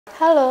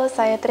Halo,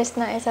 saya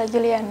Trisna Esa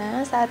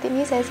Juliana. Saat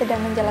ini saya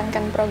sedang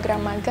menjalankan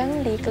program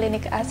magang di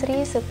Klinik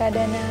ASRI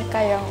Sukadana,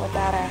 Kayong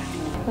Utara.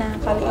 Nah,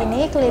 kali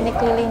ini klinik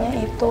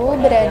kelilingnya itu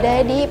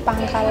berada di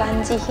Pangkalan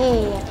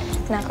Jihing.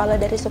 Nah, kalau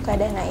dari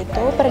Sukadana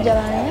itu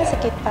perjalanannya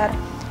sekitar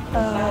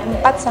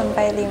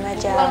 4-5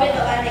 jam.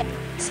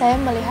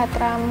 Saya melihat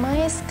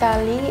ramai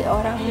sekali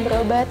orang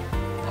berobat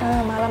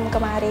malam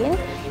kemarin.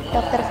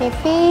 Dokter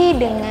Vivi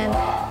dengan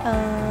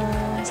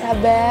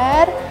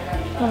sabar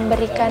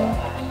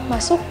memberikan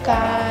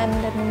masukan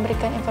dan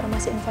memberikan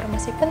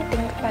informasi-informasi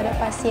penting kepada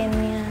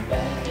pasiennya.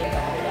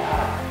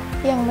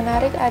 Yang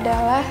menarik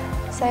adalah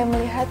saya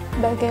melihat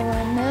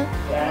bagaimana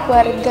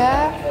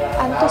warga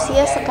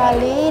antusias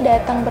sekali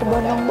datang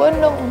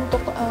berbondong-bondong untuk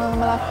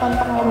melakukan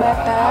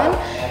pengobatan,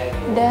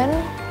 dan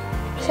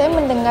saya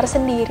mendengar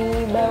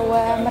sendiri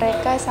bahwa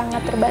mereka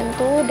sangat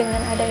terbantu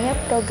dengan adanya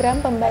program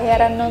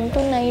pembayaran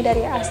non-tunai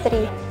dari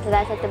ASRI.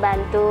 Terasa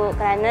terbantu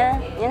karena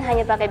ini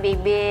hanya pakai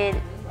bibit.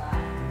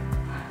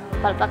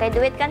 Kalau pakai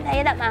duit kan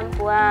saya tidak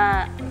mampu.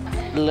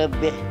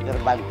 Lebih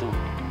terbantu,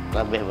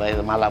 lebih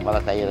malah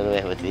saya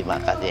lebih berterima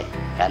kasih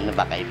karena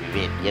pakai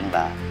bibit, ya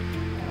mbak,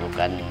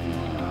 bukan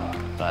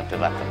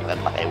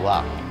pakai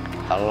uang.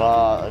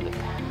 Kalau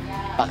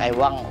pakai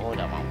uang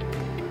udah mampu,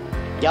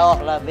 jauh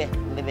lebih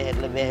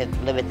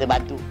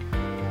terbantu.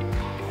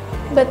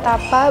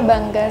 Betapa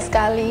bangga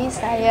sekali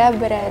saya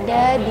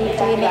berada di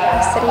Klinik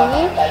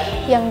ASRI,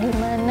 yang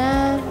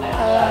dimana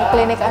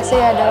Klinik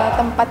ASRI adalah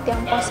tempat yang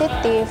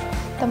positif,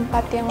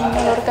 tempat yang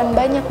menelurkan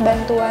banyak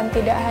bantuan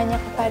tidak hanya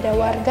kepada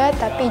warga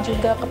tapi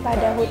juga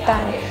kepada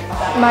hutan.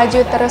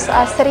 Maju terus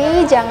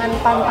ASRI, jangan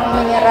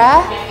pantang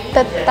menyerah,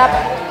 tetap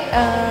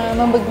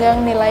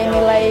memegang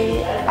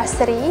nilai-nilai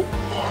ASRI.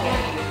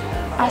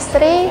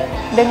 ASRI,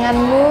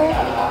 denganmu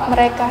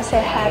mereka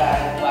sehat.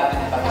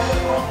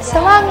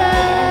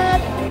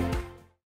 Semangat!